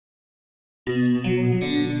Day,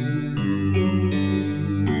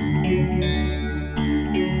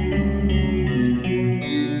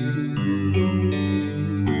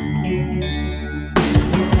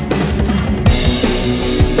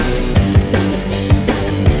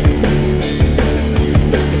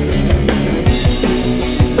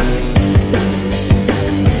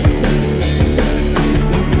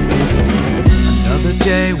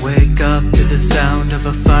 wake up to the sound of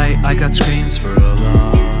a fight. I got screams for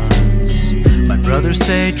alarms. My brothers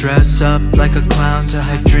say dress up like a clown to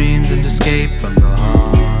hide dreams and escape from the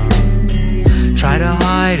harm. Try to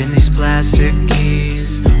hide in these plastic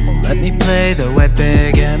keys, won't let me play though I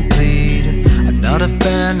beg and plead. I'm not a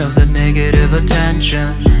fan of the negative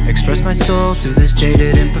attention, express my soul through this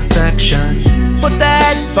jaded imperfection. Put the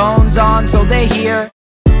headphones on so they hear,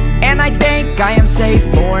 and I think I am safe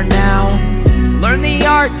for now. Learn the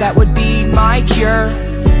art that would be my cure,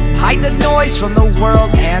 hide the noise from the world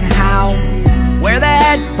and how. Wear the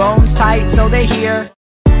headphones tight so they hear,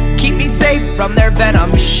 keep me safe from their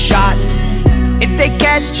venom shots. If they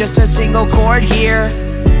catch just a single chord here,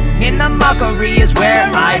 in the mockery is where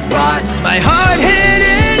I rot. My heart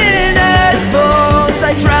hidden in headphones,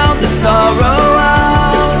 I drown the sorrow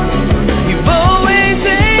out. You've always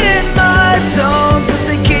hated my tones, but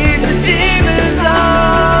they keep the demons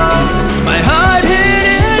out. My heart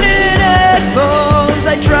hidden in headphones,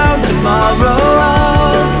 I drown tomorrow out.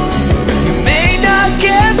 You may not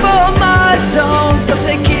care for my tones, but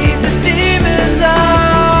they keep the demons out.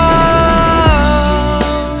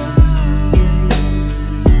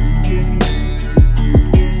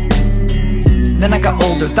 Then I got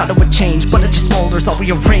older, thought it would change, but it just smolders, all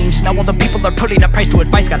rearranged. Now all the people are putting a price to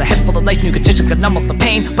advice. Got a head full of lies, new conditions could numb up the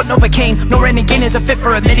pain, but Novocaine, no Renegade isn't fit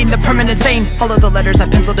for admitting the permanent stain. Follow the letters I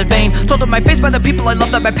penciled in vain, told to my face by the people I love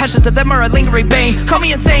that my passions to them are a lingering bane. Call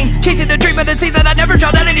me insane, chasing a dream, but it seems that I never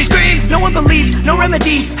drowned out any screams. No one believed, no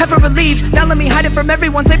remedy, ever relieved. Now let me hide it from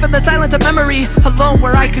everyone, safe in the silence of memory, alone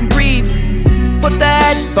where I can grieve. Put the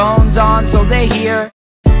headphones on so they hear,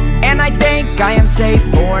 and I think I am safe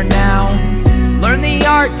for now. Learn the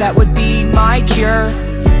art that would be my cure,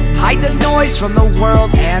 hide the noise from the world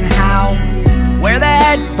and how. Wear the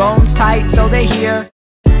headphones tight so they hear,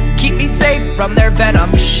 keep me safe from their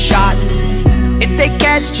venom shots. If they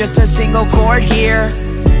catch just a single chord here,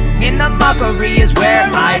 in the mockery is where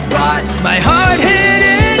I'd rot. My heart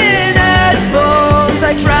hidden in headphones,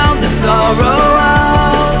 I drown the sorrow out.